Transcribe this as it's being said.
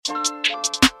Nick,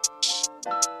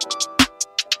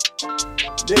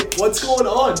 what's going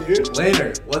on, dude?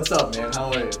 Later, what's up, man?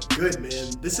 How are you? Good,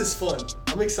 man. This is fun.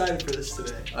 I'm excited for this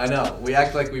today. I know. We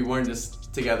act like we weren't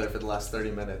just together for the last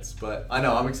 30 minutes, but I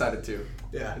know. I'm excited too.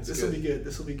 Yeah, this will be good.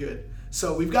 This will be good.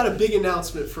 So we've got a big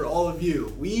announcement for all of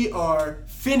you. We are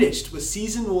finished with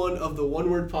season 1 of the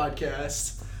One Word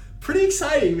Podcast. Pretty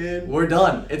exciting, man. We're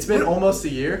done. It's been almost a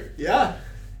year. Yeah.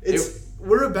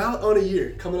 We're about on a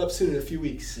year, coming up soon in a few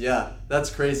weeks. Yeah,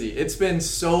 that's crazy. It's been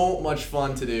so much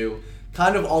fun to do.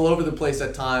 Kind of all over the place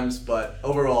at times, but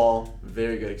overall,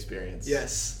 very good experience.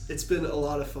 Yes, it's been a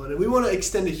lot of fun. And we want to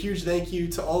extend a huge thank you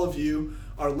to all of you,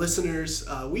 our listeners.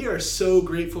 We are so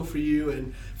grateful for you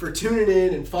and for tuning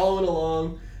in and following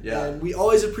along. Yeah. And we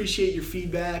always appreciate your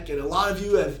feedback. And a lot of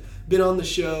you have been on the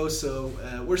show, so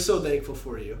we're so thankful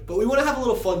for you. But we want to have a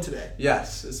little fun today.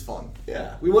 Yes, it's fun.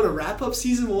 Yeah, we want to wrap up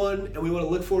season 1, and we want to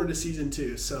look forward to season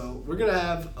 2. So we're going to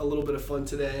have a little bit of fun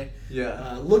today.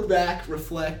 Yeah. Look back,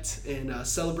 reflect, and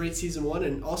celebrate season 1,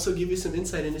 and also give you some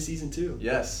insight into season 2.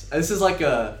 Yes. This is like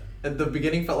at the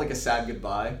beginning felt like a sad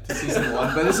goodbye to season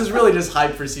 1, but this is really just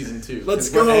hype for season 2. Let's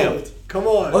 'cause we're go. amped. Come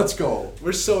on. Let's go.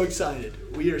 We're so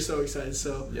excited. We are so excited.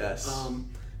 So, Yes.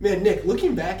 Man, Nick,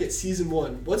 looking back at season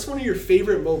 1, what's one of your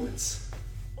favorite moments?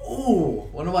 Ooh,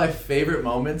 one of my favorite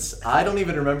moments. I don't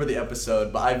even remember the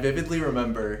episode, but I vividly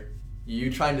remember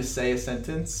you trying to say a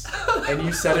sentence, and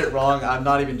you said it wrong. I'm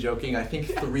not even joking. I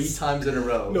think 3 times in a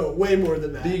row. No, way more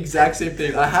than that. The exact same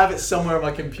thing. I have it somewhere on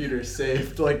my computer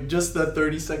saved, like just the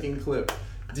 30-second clip.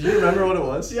 Do you remember what it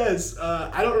was? Yes.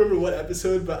 I don't remember what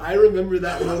episode, but I remember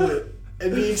that moment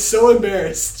and being so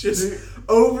embarrassed. Just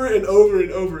over and over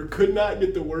and over. Could not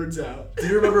get the words out. Do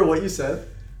you remember what you said?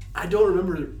 I don't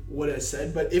remember what I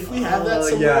said, but if we have that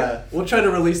somewhere, yeah, we'll try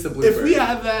to release the blooper. if we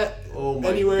have that Oh my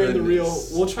anywhere in the reel,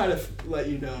 goodness. we'll try to let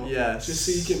you know. Yes. Just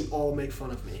so you can all make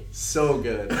fun of me. So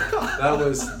good.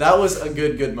 That was a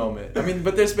good moment. I mean,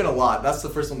 but there's been a lot. That's the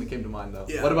first one that came to mind, though.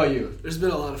 Yeah. What about you? There's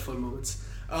been a lot of fun moments.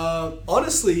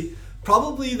 Honestly,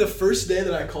 probably the first day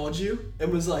that I called you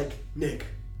and was like, Nick,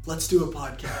 let's do a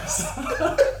podcast.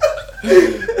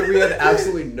 We had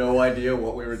absolutely no idea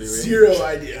what we were doing. Zero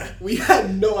idea. We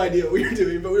had no idea what we were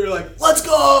doing, but we were like, let's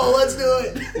go, let's do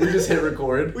it. We just hit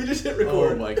record. We just hit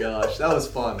record. Oh my gosh, that was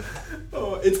fun.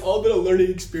 Oh, it's all been a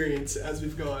learning experience as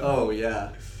we've gone. Oh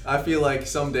yeah. I feel like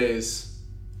some days,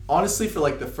 honestly, for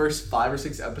like the first 5 or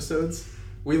 6 episodes,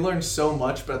 we learned so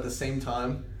much, but at the same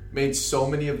time, made so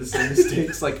many of the same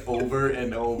mistakes like over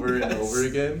and over and over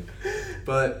again.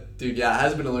 But dude, yeah, it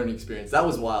has been a learning experience. That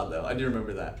was wild though. I do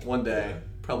remember that. One day,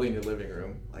 probably in your living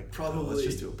room, like, Probably. let's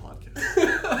just do a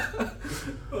podcast.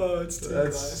 Oh, it's too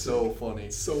That's classic. so funny.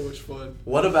 So much fun.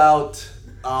 What about,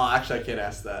 actually I can't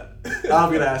ask that.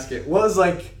 I'm gonna ask it. What was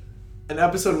like an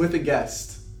episode with a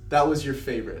guest that was your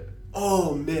favorite?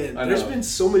 Oh man, I there's know. been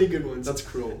so many good ones. That's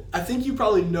cruel. I think you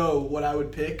probably know what I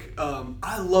would pick.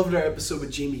 I loved our episode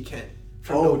with Jamie Kent.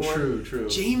 from Oh, No More. true.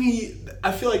 Jamie,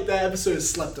 I feel like that episode is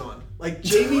slept on. Like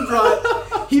Jamie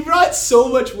brought so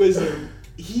much wisdom.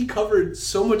 He covered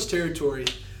so much territory.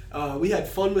 We had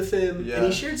fun with him, Yeah. and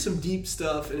he shared some deep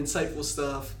stuff and insightful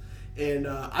stuff. And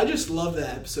I just love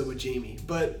that episode with Jamie.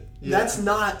 But that's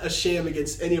not a sham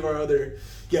against any of our other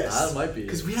guests. That might be.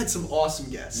 Because we had some awesome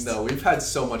guests. No, we've had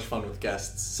so much fun with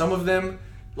guests. Some of them,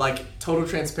 like, total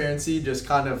transparency, just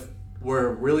kind of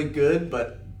were really good,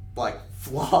 but, like,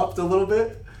 flopped a little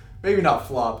bit. Maybe not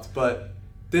flopped, but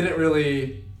didn't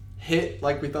really hit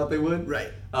like we thought they would.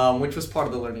 Right. Which was part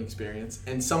of the learning experience.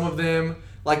 And some of them,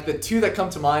 like, the 2 that come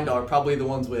to mind are probably the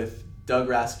ones with Doug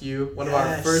Raskew, one of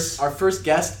our first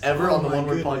guest ever Oh on the my One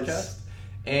Word goodness. Podcast,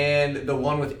 and the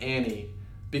one with Annie.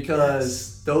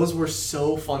 Because those were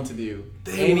so fun to do.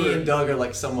 Annie and Doug are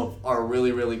like some of our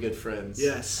really, really good friends.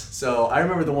 Yes. So I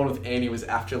remember the one with Annie was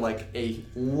after like a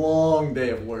long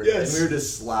day of work. Yes. And we were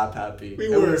just slap happy. We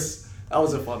were. That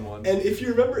was a fun one. And if you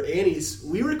remember Annie's,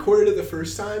 we recorded it the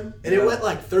first time, and it went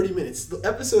like 30 minutes. The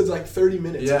episode's like 30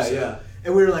 minutes or so. Yeah.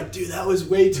 And we were like, dude, that was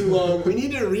way too long. We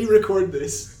need to re-record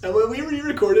this. And when we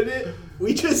re-recorded it,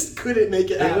 we just couldn't make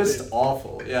it happen. It was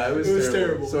awful. Yeah, it was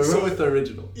terrible. So we So- went with the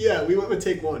original. Yeah, we went with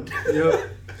take 1. Yep.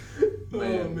 Oh,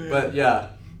 man. But yeah.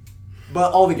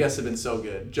 But all the guests have been so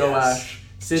good. Joe Yes. Ash.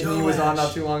 Sydney Joe was on Ash.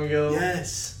 not too long ago.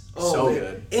 Yes. So man.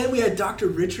 good. And we had Dr.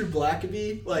 Richard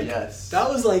Blackaby. Like, Yes. that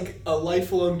was like a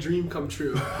lifelong dream come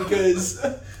true. Because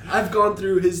I've gone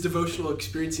through his devotional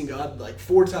experiencing God like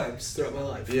 4 times throughout my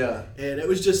life. Yeah. And it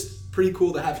was just pretty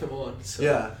cool to have him on. So.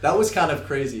 Yeah, that was kind of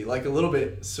crazy, like a little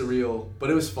bit surreal, but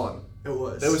it was fun. It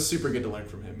was. It was super good to learn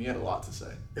from him. He had a lot to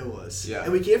say. It was. Yeah.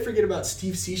 And we can't forget about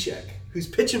Steve Cishek, who's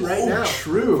pitching right Oh, now.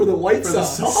 true. For the White For the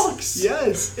Sox. Sox.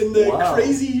 Yes, in the Wow.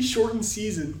 crazy shortened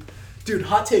season. Dude,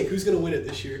 hot take, who's going to win it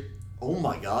this year? Oh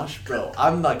my gosh, bro. I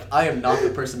am not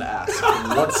the person to ask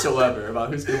whatsoever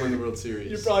about who's going to win the World Series.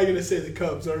 You're probably going to say the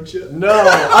Cubs, aren't you? No,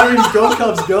 I mean, go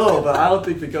Cubs go, but I don't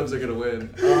think the Cubs are going to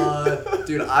win.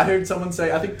 Dude, I heard someone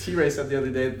say, I think T-Ray said the other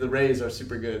day, the Rays are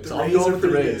super good. So I'm going with the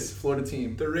Rays, Florida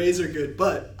team. The Rays are good,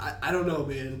 but I don't know,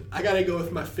 man. I got to go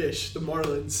with my fish, the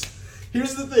Marlins.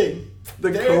 Here's the thing.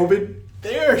 COVID?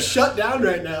 They're shut down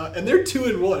right now, and they're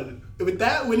 2-1. With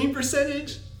that winning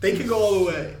percentage, they could go all the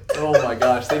way. Oh my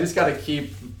gosh, they just got to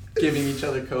keep giving each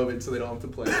other COVID so they don't have to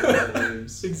play their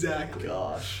games. Exactly.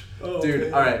 Gosh. Oh, dude,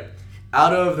 man. all right.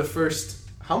 Out of the first,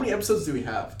 how many episodes do we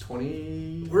have?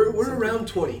 20? We're around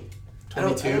 20.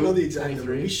 22? I don't know the exact 23?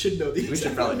 number. We should know the exact We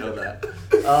should probably know number.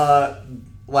 that.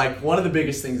 Like, one of the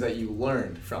biggest things that you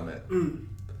learned from it.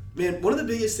 Man, one of the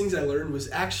biggest things I learned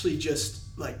was actually just,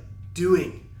 like,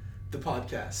 doing the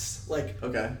podcast. Like,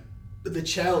 Okay. the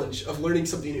challenge of learning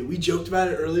something new. We joked about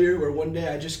it earlier where one day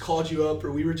I just called you up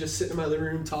or we were just sitting in my living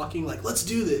room talking like, let's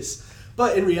do this.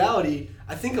 But in reality,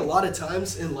 I think a lot of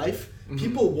times in life,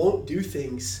 people won't do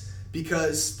things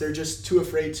because they're just too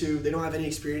afraid to. They don't have any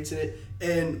experience in it.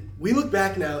 And we look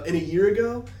back now, and a year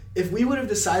ago, if we would have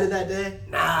decided that day,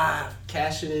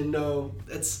 cash it in, no,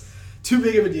 that's too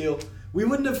big of a deal, we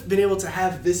wouldn't have been able to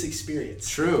have this experience.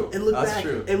 True. And look That's back,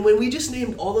 true. and when we just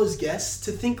named all those guests,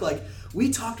 to think like, we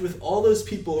talked with all those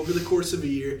people over the course of a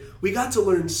year. We got to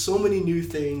learn so many new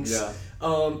things. Yeah.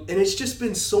 And it's just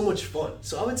been so much fun.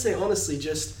 So I would say, honestly,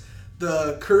 just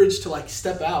the courage to like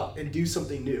step out and do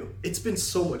something new. It's been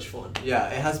so much fun. Yeah,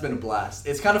 it has been a blast.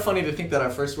 It's kind of funny to think that our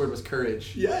first word was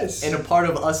courage. Yes. And a part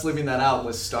of us living that out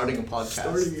was starting a podcast.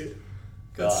 Starting it.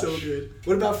 That's so Gosh. good.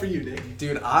 What about for you, Nick?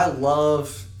 Dude, I'm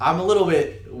a little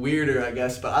bit weirder, I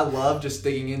guess, but I love just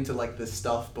digging into like the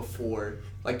stuff before,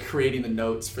 like creating the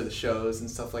notes for the shows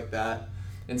and stuff like that.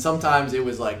 And sometimes it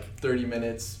was like 30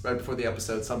 minutes right before the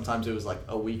episode. Sometimes it was like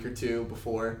a week or two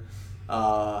before.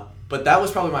 But that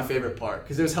was probably my favorite part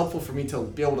because it was helpful for me to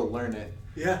be able to learn it.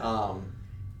 Yeah.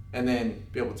 And then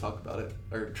be able to talk about it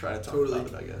or try to talk about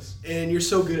it, I guess. And you're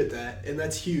so good at that, and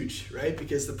that's huge, right?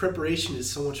 Because the preparation is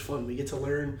so much fun. We get to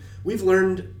learn. We've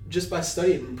learned just by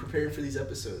studying and preparing for these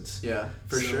episodes. Yeah,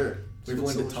 for So, sure. it's We've been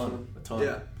learned so a much ton. fun. A ton.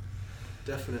 Yeah,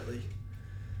 definitely.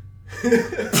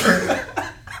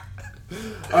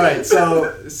 All right,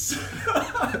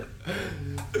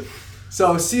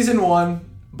 so season 1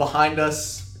 behind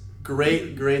us.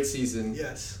 Great season.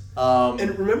 Yes.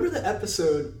 And remember the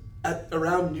episode at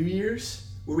around New Year's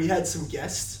where we had some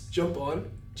guests jump on?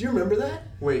 Do you remember that?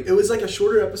 Wait. It was like a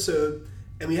shorter episode,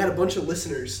 and we had a bunch of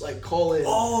listeners like call in.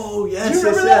 Oh, Do you yes,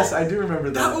 remember yes, that? I do remember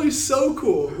That that. was so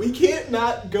cool. We can't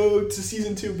not go to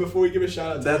season 2 before we give a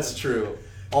shout out to That's them. true.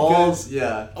 Because-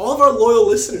 Yeah. All of our loyal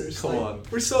listeners. Come like, on.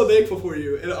 We're so thankful for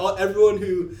you. And everyone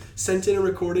who sent in a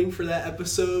recording for that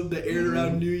episode that aired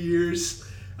around New Year's.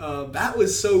 That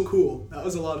was so cool. That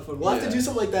was a lot of fun. We'll have to Yeah. do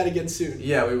something like that again soon.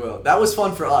 Yeah, we will. That was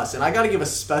fun for us. And I got to give a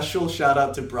special shout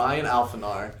out to Brian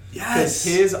Alphanar. Yes. Because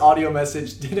his audio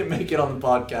message didn't make it on the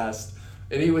podcast.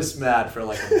 And he was mad for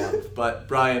like a month. But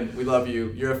Brian, we love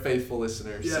you. You're a faithful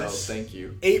listener. Yes. So thank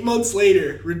you. 8 months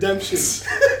later, redemption.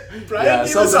 Brian Yeah,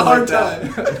 gave us a something hard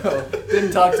like time. that. No,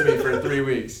 didn't talk to me for 3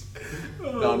 weeks.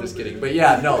 No, I'm just kidding. But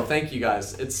yeah, no, thank you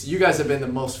guys. You guys have been the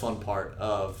most fun part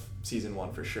of season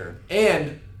 1 for sure.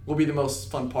 And will be the most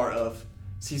fun part of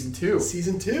season 2.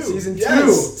 Season 2. Season 2.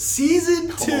 Yes. Season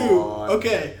 2. on.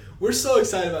 Okay. We're so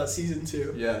excited about season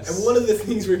 2. Yes. And one of the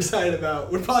things we're excited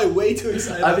about, we're probably way too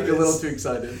excited I about think a this, little too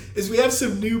excited. is we have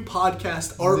some new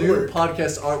podcast artwork. New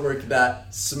podcast artwork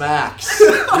that smacks.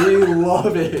 We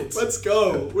love it. Let's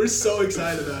go. We're so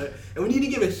excited about it. And we need to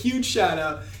give a huge shout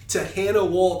out to Hannah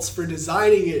Waltz for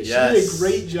designing it. Yes. She did a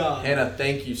great job. Hannah,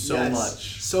 thank you so Yes.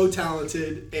 much. So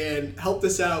talented and helped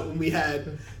us out when we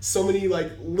had so many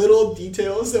like little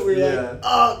details that we were Yeah. like,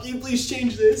 oh, can you please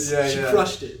change this? Yeah, She yeah.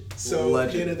 crushed it. So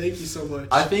Legend. Hannah, thank you so much.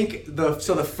 I think the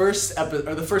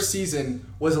first season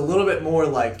was a little bit more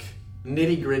like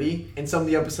nitty gritty, and some of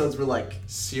the episodes were like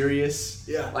serious,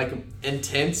 Yeah. like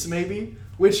intense maybe,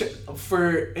 which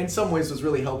in some ways was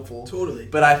really helpful. Totally.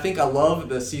 But I think I love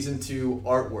the season 2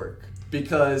 artwork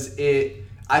because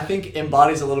I think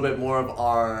embodies a little bit more of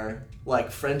our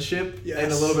like friendship Yes.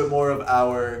 and a little bit more of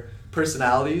our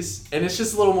personalities, and it's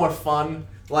just a little more fun.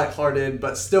 lighthearted,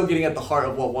 but still getting at the heart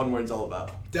of what One Word's all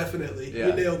about. Definitely. Yeah.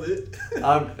 You nailed it.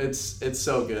 It's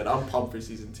so good. I'm pumped for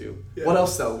season 2. Yeah. What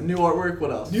else though? New artwork?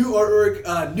 What else? New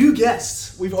artwork, new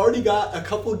guests. We've already got a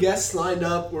couple guests lined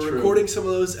up. We're True. recording some of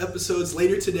those episodes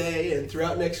later today and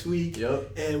throughout next week.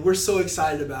 Yep. And we're so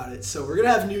excited about it. So we're going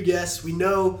to have new guests. We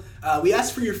know we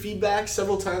asked for your feedback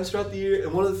several times throughout the year,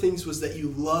 and one of the things was that you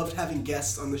loved having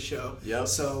guests on the show. Yep.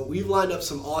 So we've lined up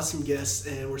some awesome guests,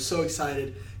 and we're so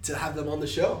excited to have them on the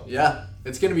show. Yeah,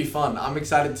 it's going to be fun. I'm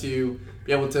excited to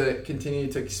be able to continue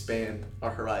to expand our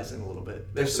horizon a little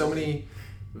bit. There's so many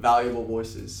valuable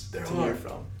voices to hear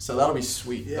from. So that'll be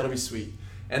sweet. Yeah. That'll be sweet.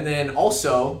 And then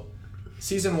also,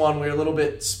 season 1, we were a little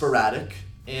bit sporadic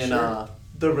in Sure.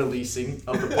 the releasing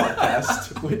of the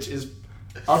podcast, which is,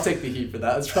 I'll take the heat for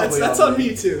that. It's probably That's on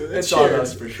me too. That's It's on shared.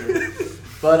 us for sure.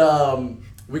 But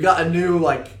we got a new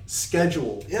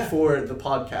schedule Yeah. for the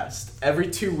podcast.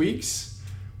 Every 2 weeks,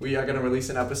 we are going to release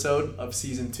an episode of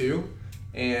season 2,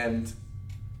 and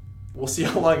we'll see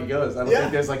how long it goes. I don't Yeah.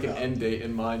 think there's an end date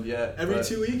in mind yet. Every but-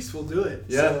 2 weeks, we'll do it.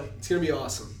 Yeah. So it's going to be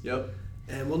awesome. Yep.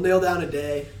 And we'll nail down a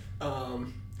day.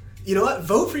 You know what?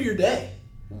 Vote for your day.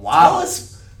 Wow. Tell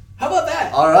us. How about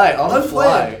that? All right, on the Unplanned.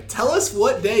 fly. Tell us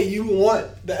what day you want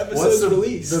the What's episode's the,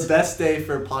 released. the best day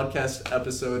for podcast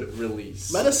episode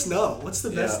release? Let us know. What's the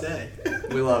best Yeah. day?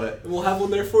 We love it. We'll have one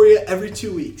there for you every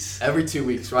 2 weeks. Every 2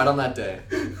 weeks, right on that day.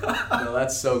 No,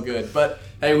 that's so good. But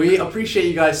hey, we appreciate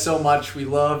you guys so much. We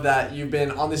love that you've been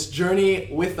on this journey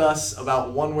with us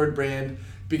about One Word Brand,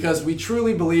 because we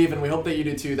truly believe, and we hope that you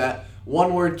do too, that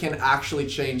one word can actually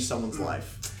change someone's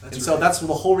life. So that's the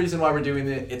whole reason why we're doing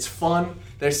it. It's fun.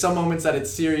 There's some moments that it's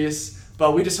serious,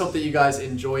 but we just hope that you guys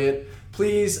enjoy it.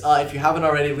 Please, if you haven't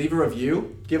already, leave a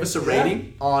review. Give us a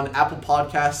rating on Apple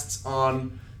Podcasts,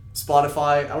 on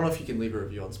Spotify. I don't know if you can leave a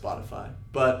review on Spotify,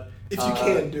 but If you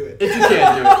can, do it. If you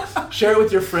can, do it. Share it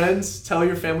with your friends. Tell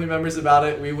your family members about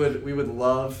it. We would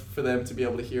love for them to be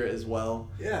able to hear it as well.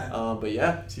 Yeah. But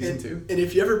yeah, season 2. And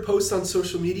if you ever post on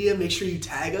social media, make sure you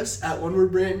tag us at One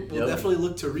Word Brand. We'll Yep. definitely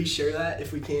look to reshare that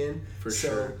if we can. For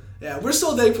sure. Yeah, we're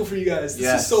so thankful for you guys. This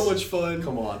Yes. is so much fun.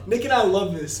 Come on. Nick and I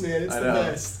love this, man. It's I the know.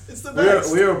 best. It's the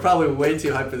best. We were probably way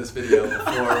too hyped for this video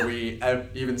before we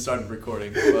even started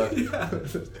recording, but Yeah.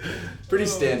 pretty Oh.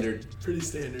 standard. Pretty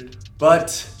standard.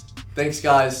 But thanks,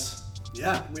 guys.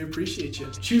 Yeah, we appreciate you.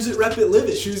 Choose it, rep it, live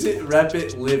it. Choose it, rep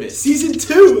it, live it. Season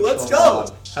 2. Let's Come go.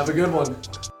 on. Have a good one.